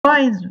Dua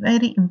is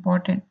very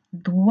important.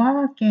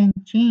 Dua can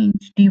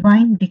change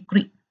divine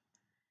decree.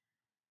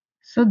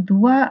 So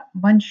dua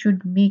one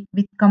should make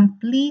with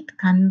complete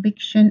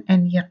conviction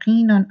and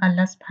yaqeen on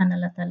Allah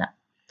subhanahu wa ta'ala.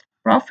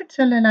 Prophet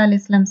sallallahu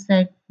alaihi wasallam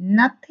said,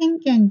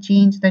 nothing can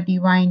change the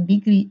divine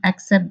decree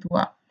except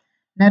dua.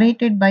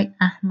 Narrated by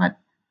Ahmad,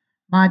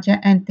 Majah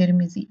and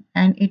Tirmizi,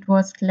 and it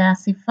was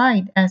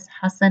classified as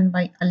Hasan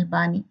by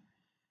Albani.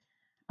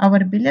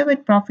 Our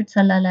beloved Prophet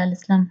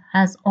ﷺ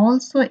has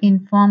also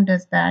informed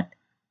us that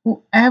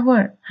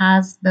whoever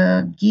has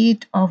the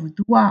gate of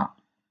dua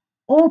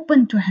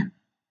open to him,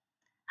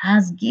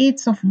 has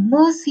gates of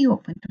mercy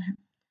open to him.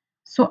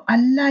 So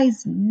Allah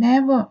is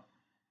never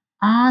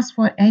asked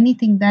for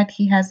anything that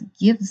He has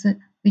gives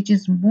which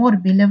is more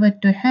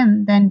beloved to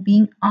Him than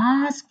being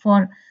asked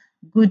for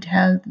good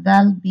health,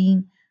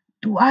 well-being.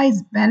 Dua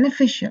is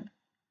beneficial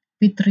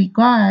with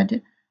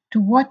regard to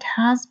what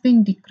has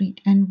been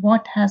decreed and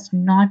what has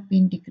not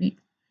been decreed.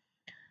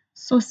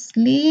 So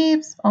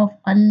slaves of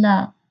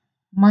Allah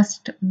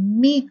must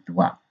make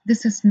dua.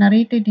 This is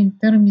narrated in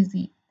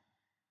Tirmizi.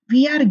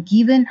 We are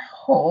given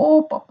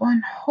hope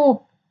upon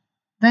hope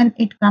when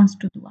it comes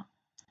to dua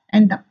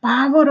and the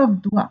power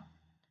of dua.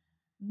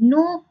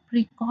 No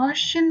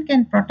precaution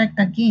can protect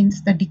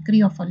against the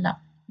decree of Allah.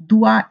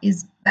 Dua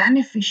is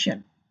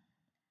beneficial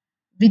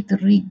with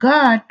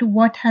regard to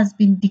what has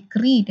been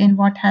decreed and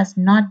what has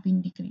not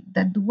been decreed.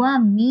 The dua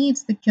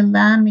meets the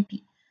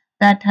calamity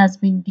that has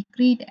been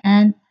decreed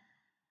and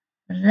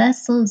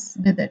wrestles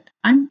with it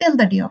until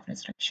the day of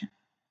resurrection.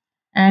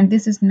 And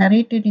this is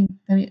narrated in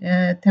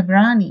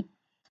Tabrani.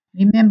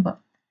 Remember,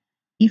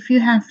 if you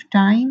have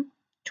time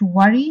to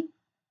worry,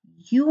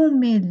 you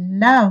may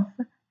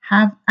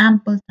have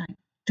ample time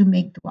to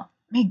make dua.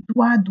 Make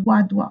dua,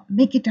 dua, dua.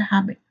 Make it a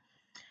habit.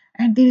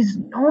 And there is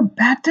no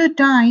better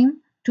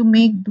time to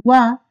make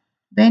dua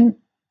than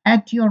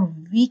at your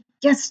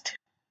weakest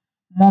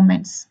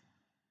moments.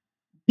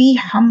 Be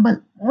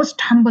humble, most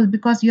humble,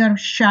 because you are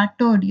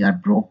shattered, you are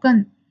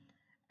broken,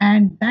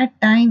 and that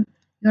time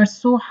you are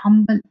so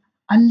humble.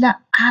 Allah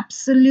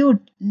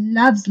absolute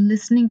loves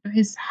listening to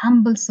His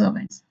humble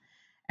servants,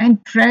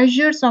 and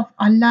treasures of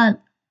Allah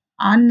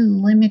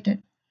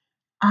unlimited.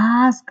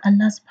 Ask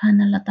Allah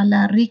subhanahu wa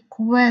ta'ala,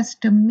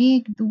 request,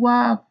 make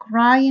dua,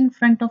 cry in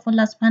front of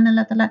Allah subhanahu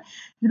wa ta'ala.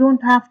 You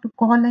don't have to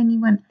call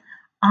anyone.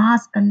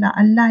 Ask Allah.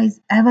 Allah is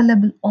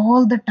available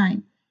all the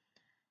time.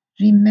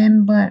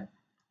 Remember,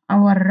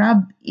 our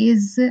Rabb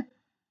is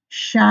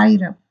Shy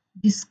Rabb,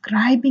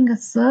 describing a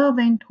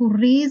servant who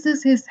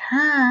raises his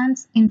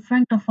hands in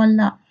front of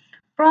Allah.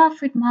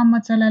 Prophet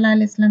Muhammad sallallahu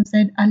alaihi wasallam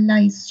said,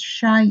 Allah is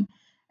shy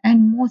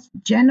and most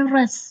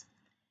generous.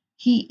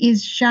 He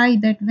is shy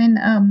that when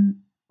a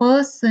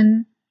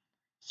person,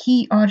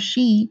 he or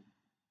she,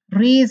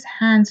 raise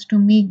hands to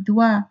make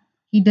dua,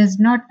 he does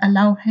not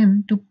allow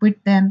him to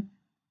put them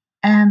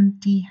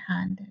empty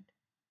handed.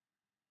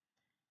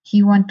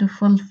 He want to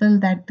fulfill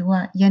that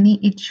dua. Yani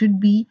it should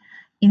be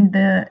in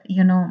the,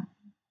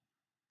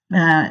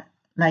 uh,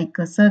 like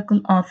a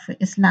circle of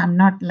Islam,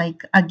 not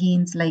like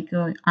against, like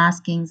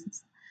asking,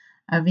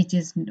 which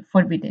is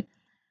forbidden.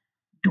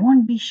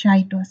 Don't be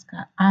shy to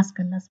ask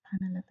Allah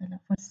subhanahu wa ta'ala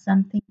for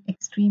something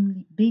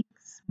extremely big,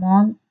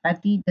 small,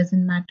 petty,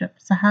 doesn't matter.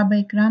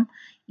 Sahaba Ikram,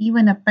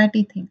 even a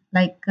petty thing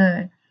like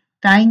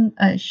tying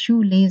a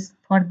shoelace,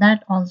 for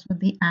that also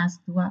they ask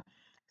dua.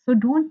 So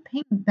don't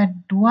think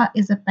that dua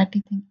is a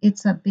petty thing,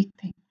 it's a big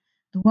thing.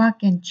 Dua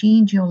can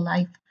change your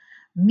life.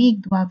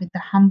 Make dua with the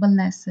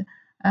humbleness.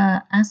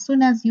 As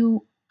soon as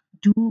you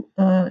do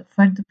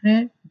further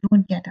prayer,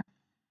 don't get up.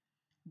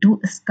 Do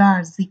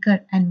iskar,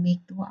 zikr, and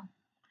make dua.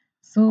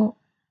 So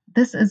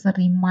this is a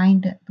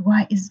reminder.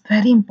 Dua is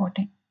very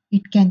important.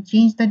 It can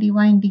change the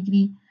divine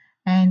degree.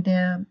 And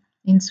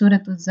in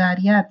Surah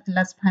Al-Zariyat,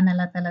 Allah subhanahu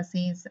wa ta'ala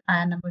says,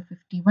 ayah number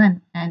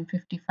 51 and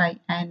 55,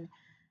 and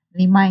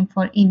remind,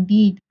 for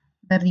indeed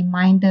the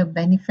reminder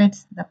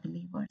benefits the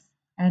believers.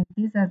 And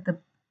these are the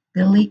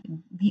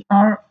we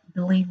are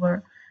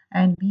believer,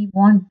 and we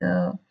want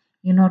the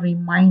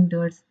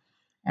reminders.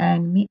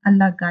 And may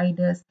Allah guide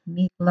us,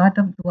 make a lot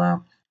of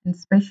dua, and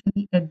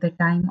especially at the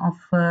time of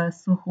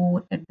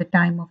suhoor, at the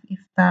time of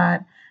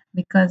iftar,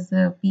 because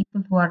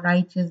people who are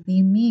righteous,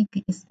 they make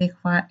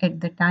istighfar at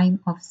the time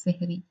of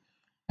sihri,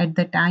 at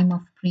the time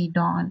of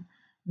pre-dawn.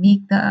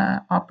 Make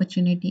the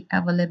opportunity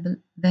available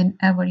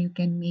whenever you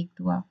can make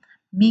dua.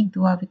 Make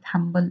dua with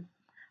humble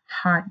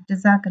heart.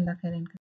 Jazakallah khairan.